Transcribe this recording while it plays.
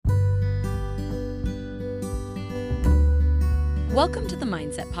Welcome to the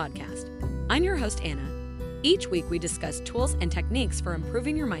Mindset Podcast. I'm your host, Anna. Each week, we discuss tools and techniques for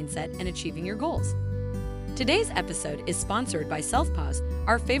improving your mindset and achieving your goals. Today's episode is sponsored by Self-Pause,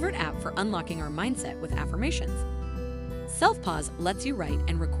 our favorite app for unlocking our mindset with affirmations. Self-Pause lets you write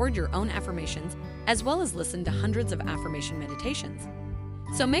and record your own affirmations, as well as listen to hundreds of affirmation meditations.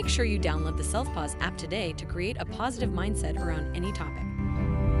 So make sure you download the Self-Pause app today to create a positive mindset around any topic.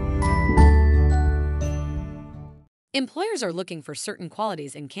 Employers are looking for certain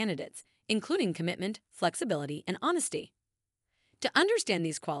qualities in candidates, including commitment, flexibility, and honesty. To understand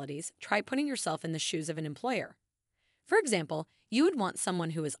these qualities, try putting yourself in the shoes of an employer. For example, you would want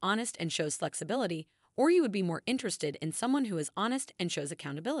someone who is honest and shows flexibility, or you would be more interested in someone who is honest and shows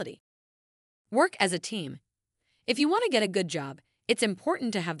accountability. Work as a team. If you want to get a good job, it's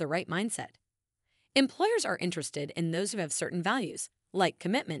important to have the right mindset. Employers are interested in those who have certain values, like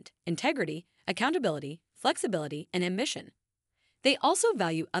commitment, integrity, accountability, flexibility, and ambition. They also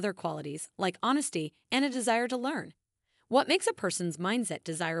value other qualities like honesty and a desire to learn. What makes a person's mindset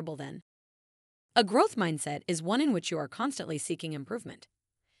desirable then? A growth mindset is one in which you are constantly seeking improvement.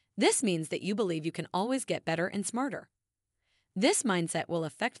 This means that you believe you can always get better and smarter. This mindset will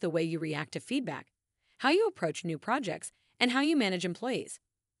affect the way you react to feedback, how you approach new projects, and how you manage employees.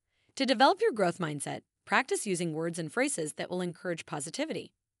 To develop your growth mindset, practice using words and phrases that will encourage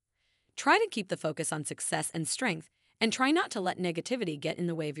positivity. Try to keep the focus on success and strength, and try not to let negativity get in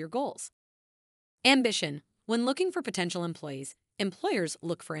the way of your goals. Ambition. When looking for potential employees, employers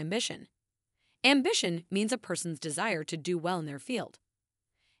look for ambition. Ambition means a person's desire to do well in their field.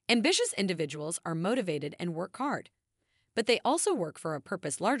 Ambitious individuals are motivated and work hard, but they also work for a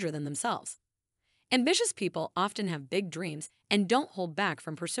purpose larger than themselves. Ambitious people often have big dreams and don't hold back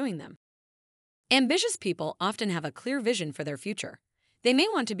from pursuing them. Ambitious people often have a clear vision for their future. They may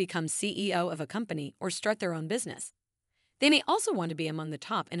want to become CEO of a company or start their own business. They may also want to be among the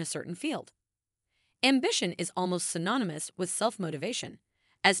top in a certain field. Ambition is almost synonymous with self-motivation,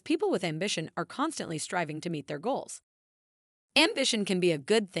 as people with ambition are constantly striving to meet their goals. Ambition can be a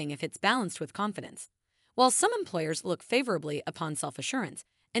good thing if it's balanced with confidence. While some employers look favorably upon self-assurance,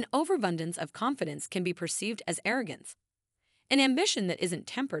 an overabundance of confidence can be perceived as arrogance. An ambition that isn't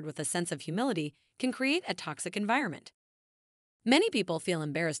tempered with a sense of humility can create a toxic environment. Many people feel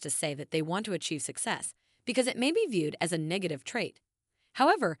embarrassed to say that they want to achieve success because it may be viewed as a negative trait.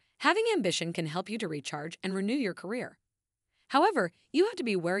 However, having ambition can help you to recharge and renew your career. However, you have to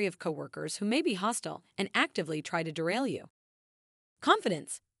be wary of coworkers who may be hostile and actively try to derail you.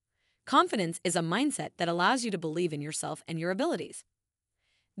 Confidence. Confidence is a mindset that allows you to believe in yourself and your abilities.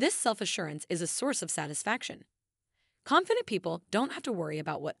 This self-assurance is a source of satisfaction. Confident people don't have to worry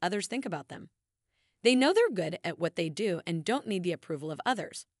about what others think about them. They know they're good at what they do and don't need the approval of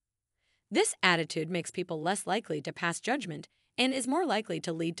others. This attitude makes people less likely to pass judgment and is more likely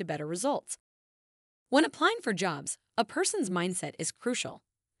to lead to better results. When applying for jobs, a person's mindset is crucial.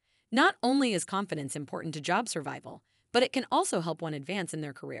 Not only is confidence important to job survival, but it can also help one advance in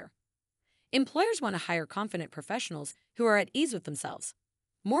their career. Employers want to hire confident professionals who are at ease with themselves.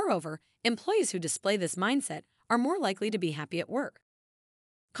 Moreover, employees who display this mindset are more likely to be happy at work.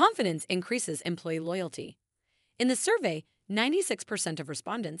 Confidence increases employee loyalty. In the survey, 96% of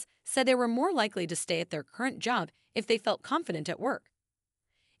respondents said they were more likely to stay at their current job if they felt confident at work.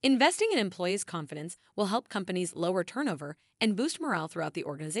 Investing in employees' confidence will help companies lower turnover and boost morale throughout the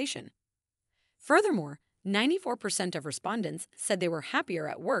organization. Furthermore, 94% of respondents said they were happier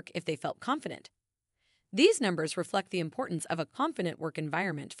at work if they felt confident. These numbers reflect the importance of a confident work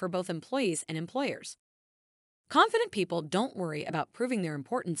environment for both employees and employers. Confident people don't worry about proving their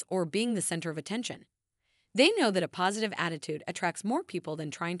importance or being the center of attention. They know that a positive attitude attracts more people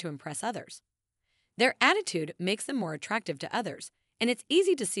than trying to impress others. Their attitude makes them more attractive to others, and it's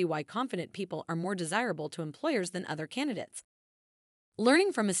easy to see why confident people are more desirable to employers than other candidates.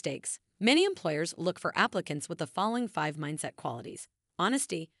 Learning from mistakes. Many employers look for applicants with the following 5 mindset qualities: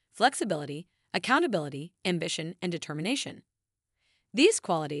 honesty, flexibility, accountability, ambition, and determination. These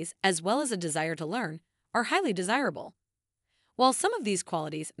qualities, as well as a desire to learn, are highly desirable. While some of these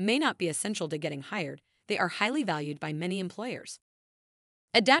qualities may not be essential to getting hired, they are highly valued by many employers.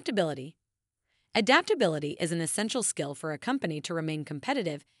 Adaptability. Adaptability is an essential skill for a company to remain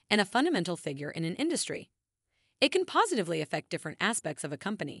competitive and a fundamental figure in an industry. It can positively affect different aspects of a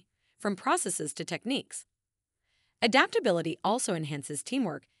company, from processes to techniques. Adaptability also enhances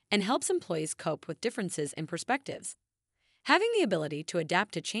teamwork and helps employees cope with differences in perspectives. Having the ability to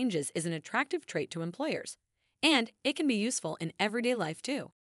adapt to changes is an attractive trait to employers, and it can be useful in everyday life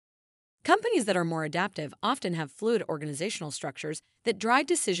too. Companies that are more adaptive often have fluid organizational structures that drive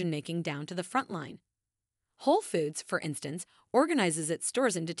decision-making down to the front line. Whole Foods, for instance, organizes its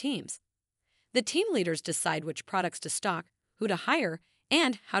stores into teams. The team leaders decide which products to stock, who to hire,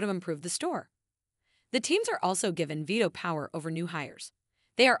 and how to improve the store. The teams are also given veto power over new hires.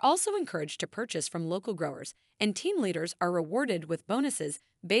 They are also encouraged to purchase from local growers, and team leaders are rewarded with bonuses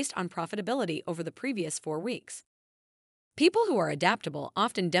based on profitability over the previous 4 weeks. People who are adaptable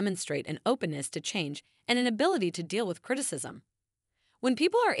often demonstrate an openness to change and an ability to deal with criticism. When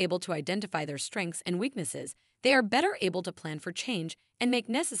people are able to identify their strengths and weaknesses, they are better able to plan for change and make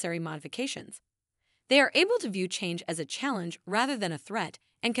necessary modifications. They are able to view change as a challenge rather than a threat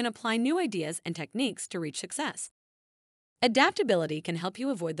and can apply new ideas and techniques to reach success. Adaptability can help you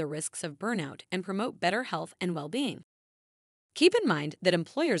avoid the risks of burnout and promote better health and well-being. Keep in mind that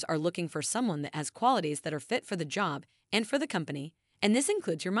employers are looking for someone that has qualities that are fit for the job and for the company, and this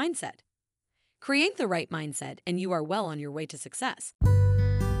includes your mindset. Create the right mindset, and you are well on your way to success.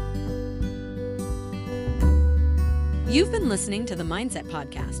 You've been listening to the Mindset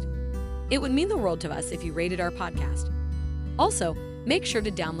Podcast. It would mean the world to us if you rated our podcast. Also, make sure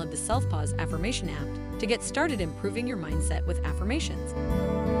to download the Self-Pause Affirmation app to get started improving your mindset with affirmations.